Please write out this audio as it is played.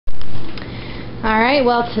Alright,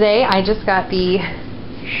 well today I just got the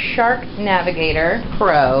Shark Navigator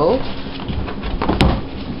Pro.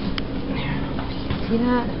 See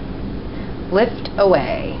that? Lift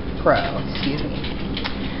Away Pro, excuse me.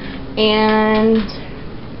 And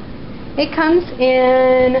it comes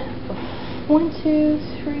in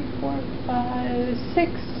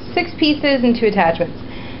 6 pieces and 2 attachments.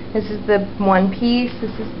 This is the one piece, this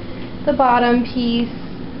is the bottom piece,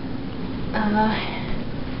 and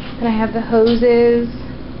I have the hoses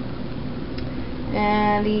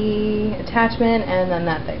and the attachment and then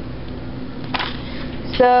that thing.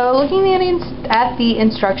 So looking at the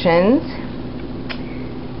instructions,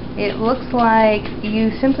 it looks like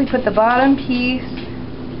you simply put the bottom piece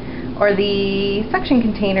or the suction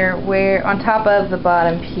container where on top of the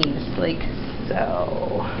bottom piece, like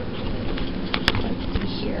so. Let's see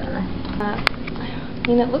here.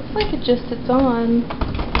 And it looks like it just sits on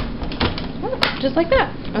just like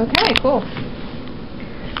that. Okay, cool.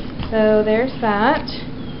 So there's that.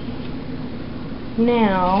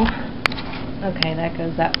 Now, okay, that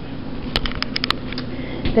goes up.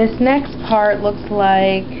 This next part looks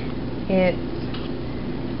like it's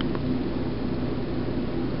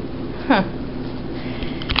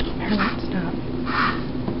stop.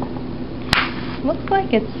 Looks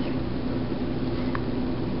like it's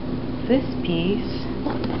this piece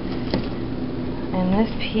and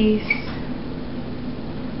this piece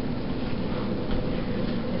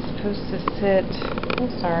is supposed to sit, oh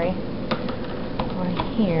sorry, on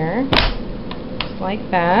here, just like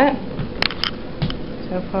that.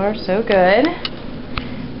 So far so good.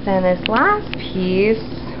 Then this last piece,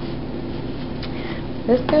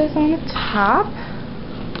 this goes on the top.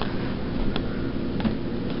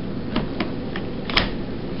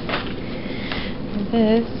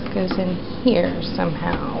 This goes in here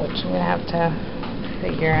somehow, which I'm going to have to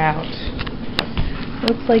figure out.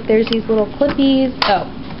 Looks like there's these little clippies. Oh,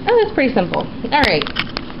 that's pretty simple. Alright,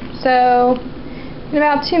 so in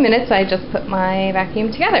about 2 minutes I just put my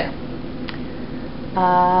vacuum together.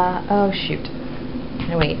 Oh shoot.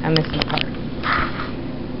 No wait, I'm missing a part.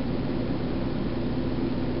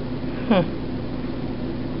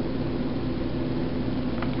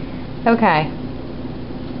 Okay.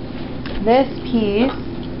 This piece,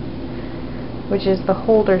 which is the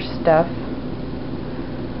holder stuff,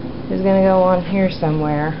 is going to go on here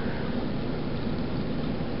somewhere.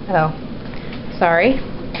 Oh, sorry.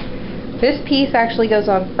 This piece actually goes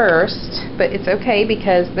on first, but it's okay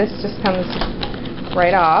because this just comes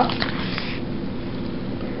right off.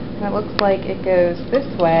 And it looks like it goes this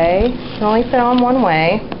way. It can only fit on one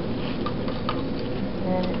way.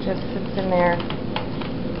 And it just sits in there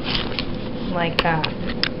like that.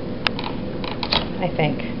 I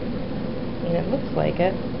think. And it looks like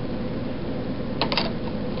it.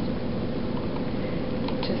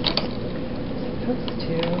 Just supposed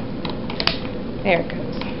to. There it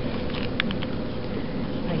goes.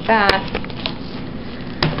 Like that.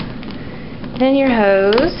 And your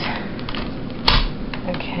hose.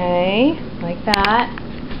 Okay, like that.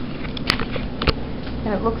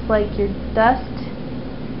 And it looks like your dust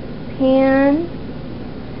pan.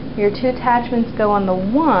 Your 2 attachments go on the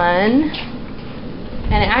one.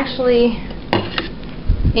 And it actually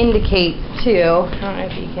indicates too, I don't know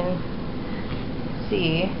if you can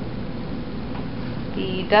see,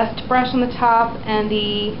 the dust brush on the top and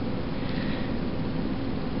the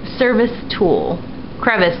service tool,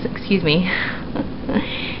 crevice, excuse me,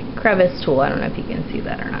 crevice tool. I don't know if you can see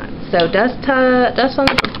that or not. So dust on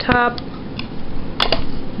the top.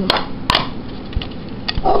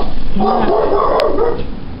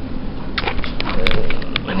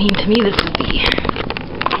 I mean, to me this is the...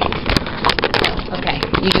 Okay,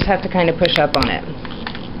 you just have to kind of push up on it.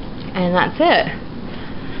 And that's it.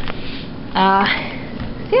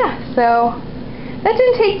 Yeah, so that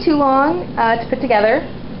didn't take too long to put together.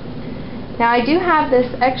 Now I do have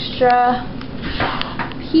this extra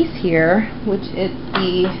piece here, which is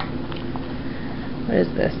the, what is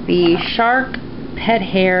this? The Shark Pet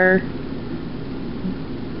Hair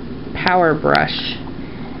Power Brush.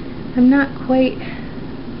 I'm not quite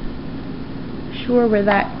sure where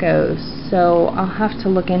that goes, so I'll have to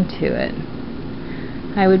look into it.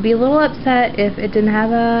 I would be a little upset if it didn't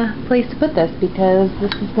have a place to put this, because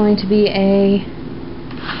this is going to be a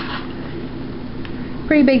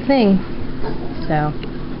pretty big thing. So,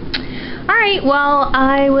 alright, well,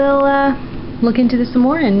 I will look into this some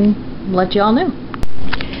more and let you all know.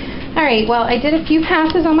 Alright, well, I did a few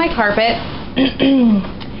passes on my carpet,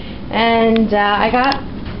 and I got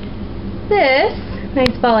this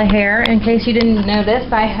nice ball of hair. In case you didn't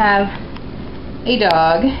notice, I have a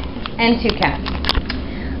dog and 2 cats.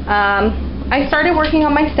 I started working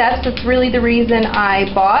on my steps. That's really the reason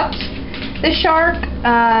I bought the Shark.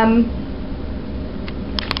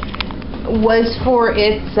 Was for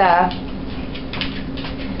its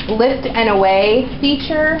lift and away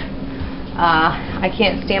feature. I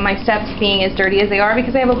can't stand my steps being as dirty as they are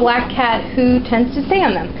because I have a black cat who tends to stay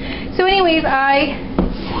on them. So anyways, I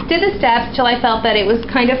did the steps till I felt that it was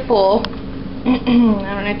kind of full. I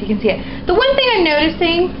don't know if you can see it. The one thing I'm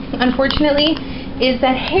noticing, unfortunately, is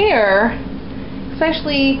that hair,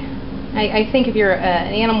 especially, I think if you're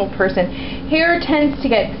an animal person, hair tends to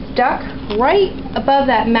get stuck right above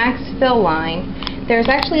that max fill line. There's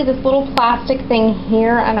actually this little plastic thing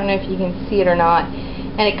here. I don't know if you can see it or not.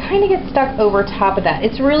 And it kind of gets stuck over top of that.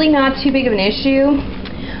 It's really not too big of an issue.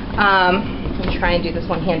 Let me try and do this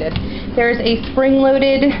one-handed. There's a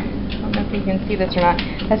spring-loaded, I don't know if you can see this or not,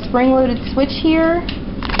 a spring-loaded switch here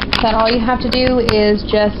that all you have to do is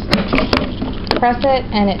just press it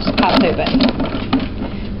and it just pops open.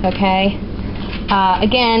 Okay.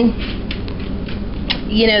 Again,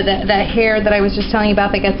 you know, the hair that I was just telling you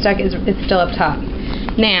about that gets stuck is still up top.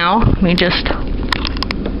 Now, let me just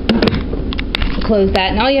close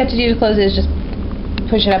that, and all you have to do to close it is just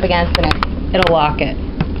push it up against and it'll lock it.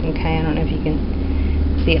 Okay, I don't know if you can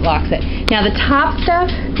see, it locks it. Now the top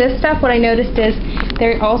stuff, this stuff, what I noticed is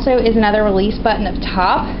there also is another release button up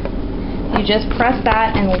top. You just press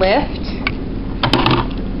that and lift.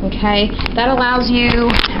 Okay, that allows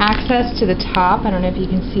you access to the top. I don't know if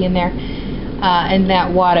you can see in there, and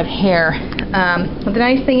that wad of hair. The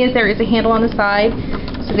nice thing is there is a handle on the side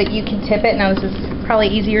so that you can tip it. Now this is probably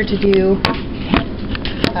easier to do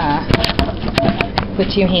with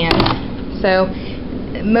two hands. So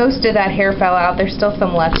most of that hair fell out. There's still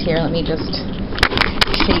some left here. Let me just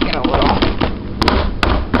shake it a little.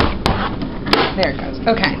 There it goes.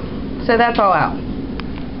 Okay, so that's all out.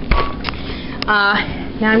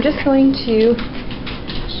 Now I'm just going to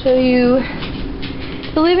show you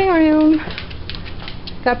the living room.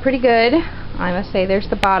 Got pretty good. I must say, there's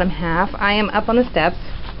the bottom half. I am up on the steps.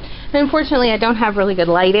 And unfortunately, I don't have really good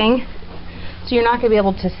lighting, so you're not going to be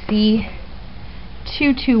able to see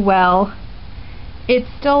too well. It's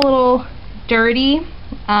still a little dirty.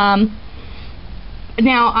 Now,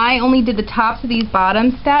 I only did the tops of these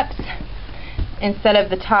bottom steps instead of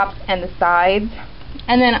the tops and the sides.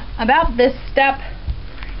 And then about this step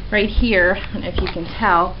right here, I don't know if you can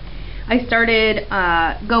tell, I started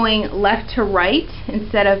going left to right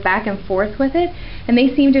instead of back and forth with it, and they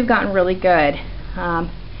seem to have gotten really good.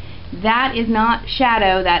 That is not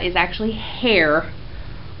shadow, that is actually hair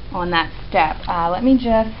on that step. Let me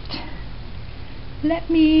just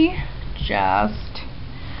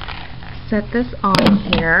set this on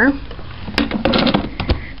here.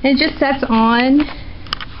 And it just sets on,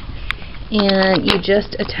 and you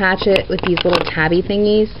just attach it with these little tabby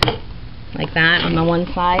thingies like that on the one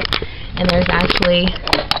side, and there's actually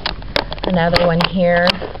another one here,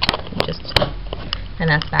 and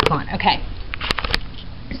that's back on. Okay,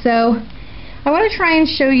 so I want to try and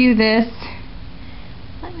show you this.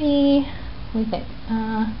 Let me think.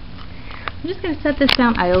 I'm just going to set this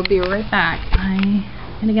down. I will be right back. I'm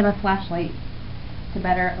going to get a flashlight to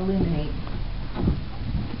better illuminate.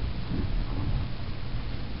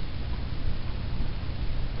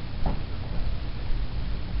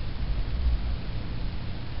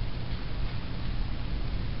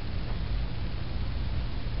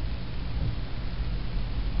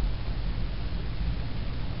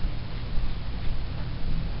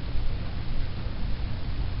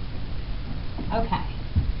 Okay,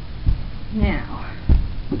 now,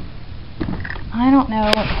 I don't know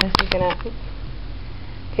if this is gonna,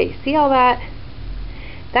 okay, see all that?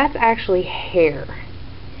 That's actually hair.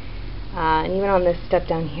 And even on this step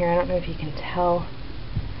down here, I don't know if you can tell.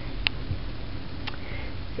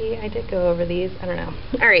 See, I did go over these, I don't know.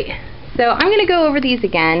 Alright, so I'm gonna go over these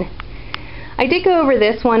again. I did go over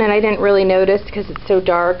this one and I didn't really notice because it's so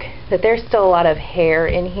dark that there's still a lot of hair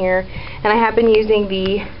in here. And I have been using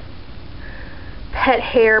the pet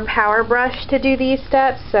hair power brush to do these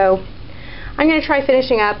steps, so I'm going to try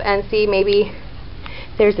finishing up and see maybe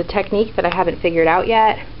there's a technique that I haven't figured out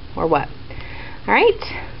yet or what. Alright,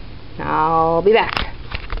 I'll be back.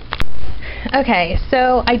 Okay,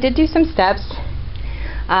 so I did do some steps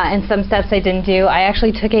and some steps I didn't do. I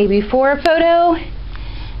actually took a before photo,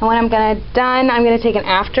 and when I'm done, I'm going to take an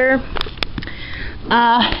after.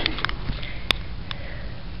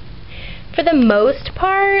 For the most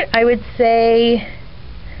part, I would say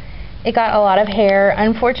it got a lot of hair.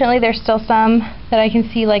 Unfortunately, there's still some that I can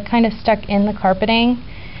see like kind of stuck in the carpeting.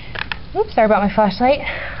 Oops, sorry about my flashlight.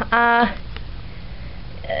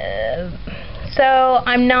 So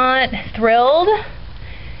I'm not thrilled.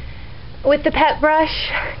 with the pet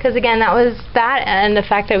brush, because again, that was that, and the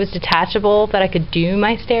fact that it was detachable, that I could do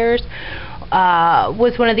my stairs,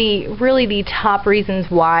 was one of the top reasons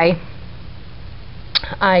why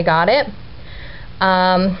I got it.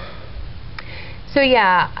 So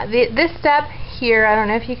yeah, this step here, I don't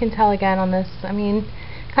know if you can tell again on this, I mean,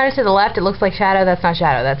 kind of to the left it looks like shadow. That's not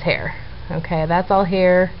shadow, that's hair. Okay, that's all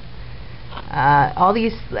hair. All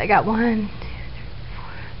these, I got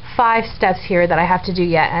 5 steps here that I have to do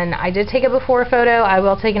yet, and I did take a before photo. I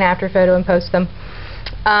will take an after photo and post them.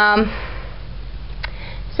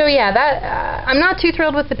 So yeah, that I'm not too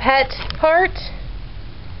thrilled with the pet part,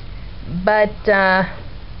 but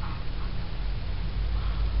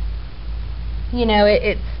you know,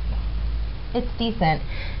 it's decent.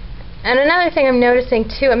 And another thing I'm noticing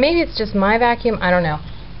too, and maybe it's just my vacuum, I don't know,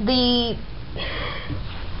 the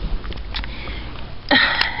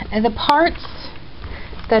parts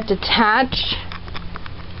that detach,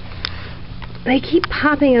 they keep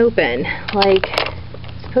popping open, like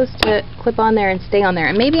it's supposed to clip on there and stay on there,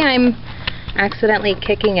 and maybe I'm accidentally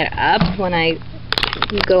kicking it up when I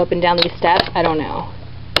go up and down these steps, I don't know,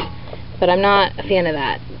 but I'm not a fan of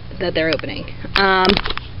that they're opening.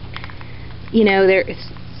 You know,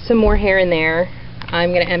 there's some more hair in there.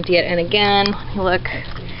 I'm gonna empty it, and again, look,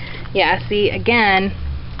 yeah, see, again,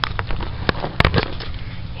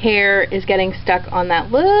 hair is getting stuck on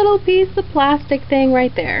that little piece of plastic thing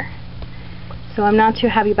right there. So I'm not too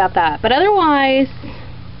happy about that. But otherwise,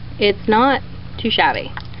 it's not too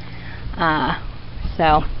shabby.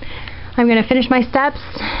 So I'm going to finish my steps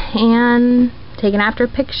and take an after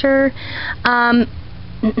picture. And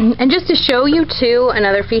just to show you too,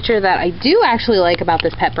 another feature that I do actually like about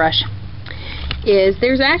this pet brush is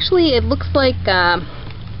there's actually, it looks like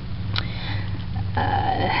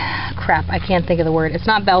crap, I can't think of the word. It's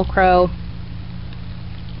not Velcro.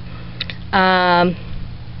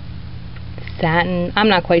 Satin. I'm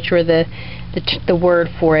not quite sure the word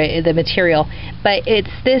for it, the material. But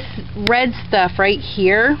it's this red stuff right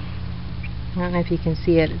here. I don't know if you can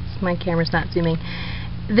see it. My camera's not zooming.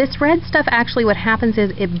 This red stuff, actually what happens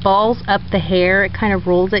is it balls up the hair. It kind of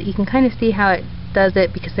rolls it. You can kind of see how it does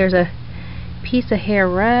it because there's a piece of hair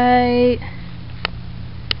right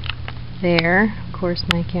there. Of course,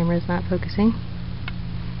 my camera is not focusing.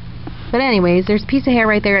 But anyways, there's a piece of hair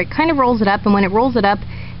right there. It kind of rolls it up, and when it rolls it up,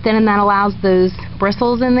 then that allows those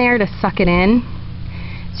bristles in there to suck it in.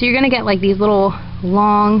 So you're going to get like these little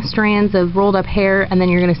long strands of rolled up hair, and then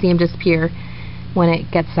you're going to see them disappear when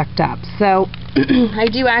it gets sucked up. So I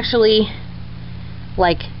do actually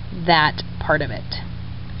like that part of it.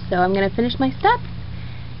 So I'm going to finish my steps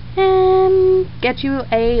and get you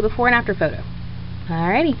a before and after photo.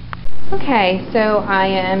 Alrighty. Okay, so I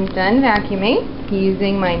am done vacuuming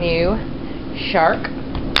using my new Shark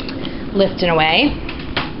Lift and Away.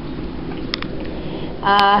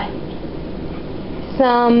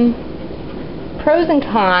 Some pros and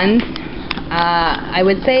cons. I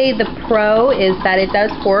would say the pro is that it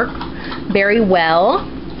does work very well.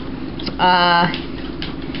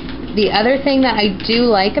 The other thing that I do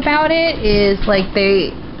like about it is like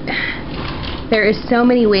there is so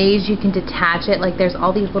many ways you can detach it. Like there's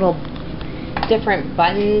all these little different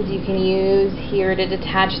buttons you can use here to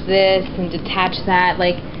detach this and detach that.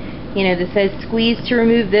 Like, you know, this says squeeze to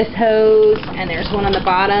remove this hose, and there's one on the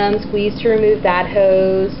bottom, squeeze to remove that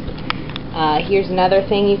hose. Here's another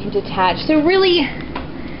thing you can detach. So really,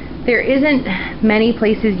 there isn't many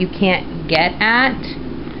places you can't get at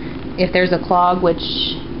if there's a clog, which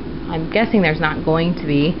I'm guessing there's not going to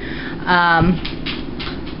be.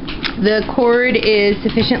 The cord is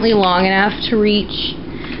sufficiently long enough to reach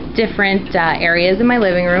different areas in my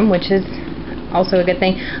living room, which is also a good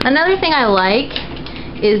thing. Another thing I like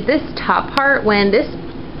is this top part. When this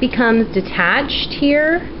becomes detached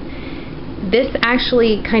here, this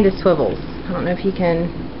actually kind of swivels. I don't know if you can,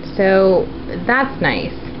 so that's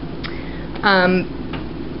nice.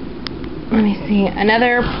 Let me see.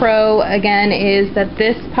 Another pro again is that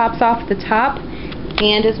this pops off the top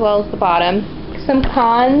and as well as the bottom. Some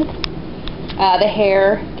cons, the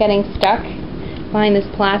hair getting stuck behind this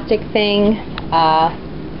plastic thing.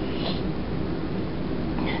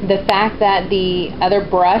 The fact that the other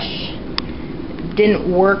brush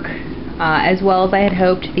didn't work as well as I had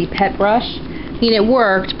hoped, the pet brush. I mean, it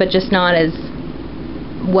worked, but just not as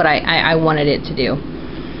what I wanted it to do.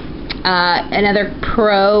 Another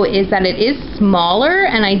pro is that it is smaller,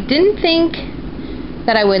 and I didn't think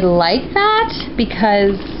that I would like that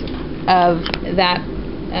because of that.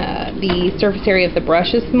 The surface area of the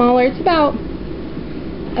brush is smaller. It's about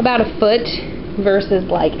a foot versus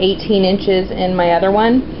like 18 inches in my other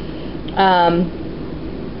one.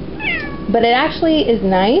 but it actually is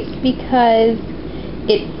nice because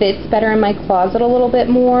it fits better in my closet a little bit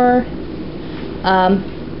more.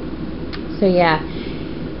 So yeah.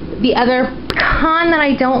 The other con that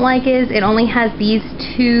I don't like is it only has these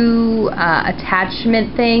two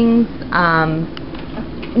attachment things.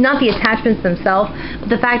 Not the attachments themselves, but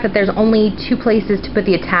the fact that there's only two places to put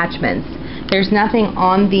the attachments. There's nothing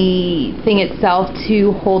on the thing itself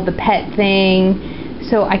to hold the pet thing,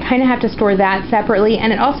 so I kind of have to store that separately.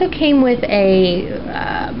 And it also came with a,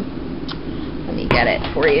 let me get it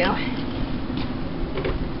for you.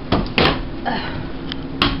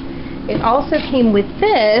 It also came with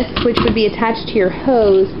this, which would be attached to your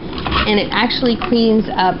hose, and it actually cleans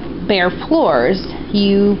up bare floors.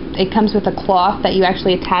 It comes with a cloth that you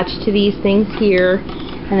actually attach to these things here,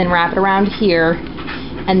 and then wrap it around here,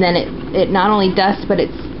 and then it not only dusts, but it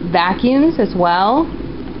vacuums as well.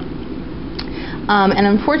 And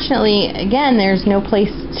unfortunately, again, there's no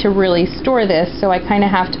place to really store this, so I kind of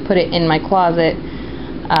have to put it in my closet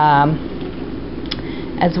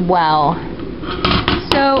as well.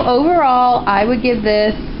 So overall, I would give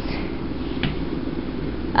this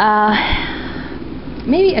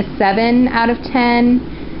maybe a 7 out of 10.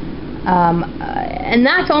 And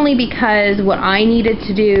that's only because what I needed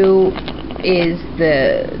to do is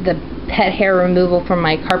the pet hair removal from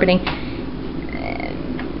my carpeting.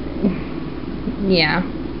 Yeah.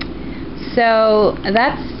 So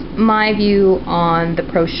that's my view on the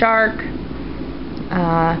ProShark.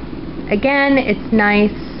 Again, it's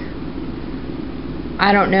nice.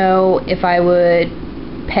 I don't know if I would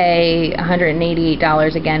pay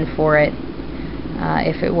 $188 again for it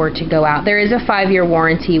if it were to go out. There is a 5-year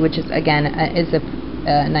warranty, which is, again, is a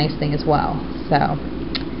nice thing as well. So,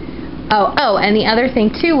 oh, and the other thing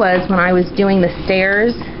too was when I was doing the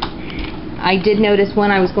stairs, I did notice when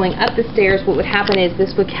I was going up the stairs, what would happen is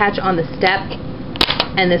this would catch on the step,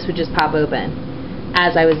 and this would just pop open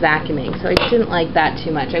as I was vacuuming. So I didn't like that too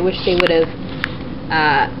much. I wish they would have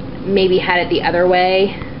maybe had it the other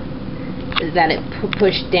way, that it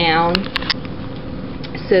pushed down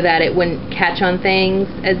so that it wouldn't catch on things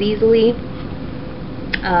as easily.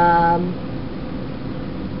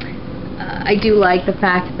 I do like the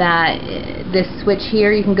fact that this switch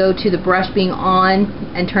here, you can go to the brush being on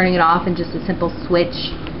and turning it off, and just a simple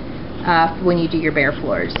switch when you do your bare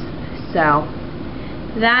floors. So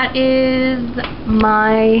that is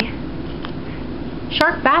my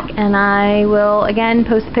Shark vac, and I will again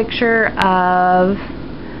post a picture of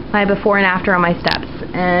my before and after on my steps.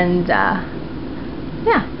 And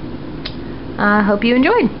yeah, I hope you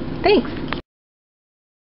enjoyed. Thanks.